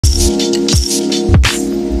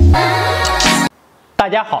大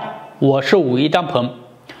家好，我是武医张鹏，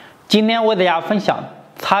今天为大家分享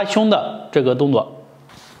擦胸的这个动作，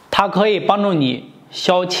它可以帮助你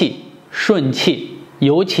消气顺气，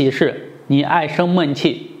尤其是你爱生闷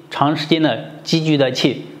气，长时间的积聚的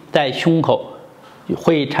气在胸口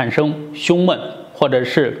会产生胸闷或者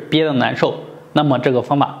是憋得难受，那么这个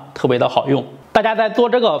方法特别的好用。大家在做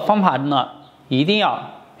这个方法呢，一定要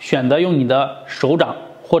选择用你的手掌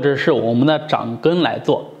或者是我们的掌根来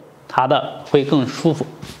做，它的会更舒服。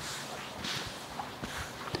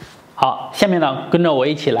好，下面呢跟着我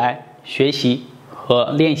一起来学习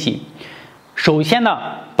和练习。首先呢，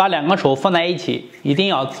把两个手放在一起，一定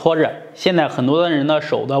要搓热。现在很多的人的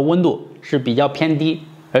手的温度是比较偏低，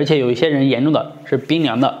而且有一些人严重的是冰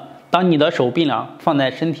凉的。当你的手冰凉放在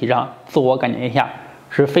身体上，自我感觉一下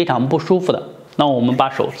是非常不舒服的。那我们把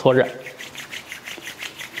手搓热，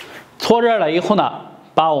搓热了以后呢，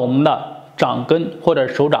把我们的掌根或者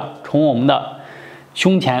手掌从我们的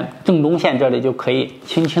胸前正中线这里就可以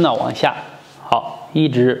轻轻的往下，好，一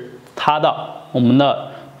直擦到我们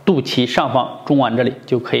的肚脐上方中脘这里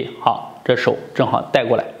就可以。好，这手正好带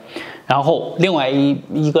过来，然后另外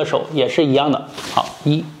一个手也是一样的。好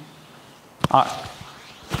，1、2、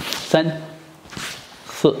3、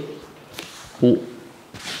4、5、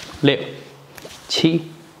6、7、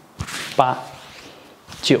8、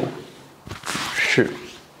9、10。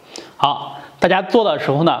好，大家做的时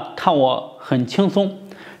候呢，看我很轻松，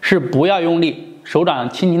是不要用力，手掌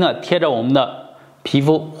轻轻的贴着我们的皮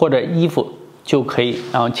肤或者衣服就可以，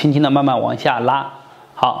然后轻轻的慢慢往下拉。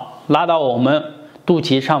好，拉到我们肚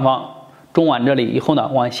脐上方中脘这里以后呢，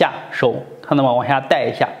往下手看到吗？往下带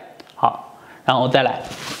一下。好，然后再来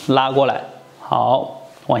拉过来，好，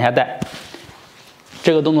往下带。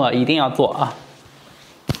这个动作一定要做啊。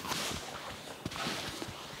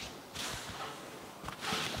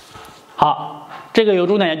好，这个有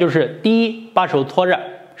重点，就是第一，把手搓热，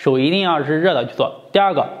手一定要是热的去做。第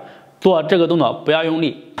二个，做这个动作不要用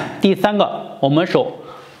力。第三个，我们手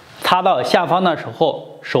擦到下方的时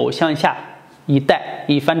候，手向下一带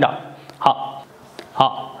一翻掌。好，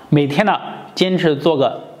每天呢坚持做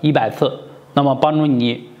个100次，那么帮助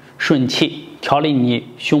你顺气，调理你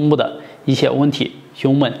胸部的一些问题，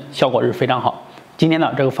胸闷效果是非常好。今天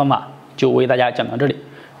呢这个方法就为大家讲到这里，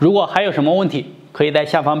如果还有什么问题，可以在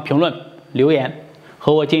下方评论留言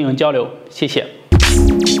和我进行交流，谢谢。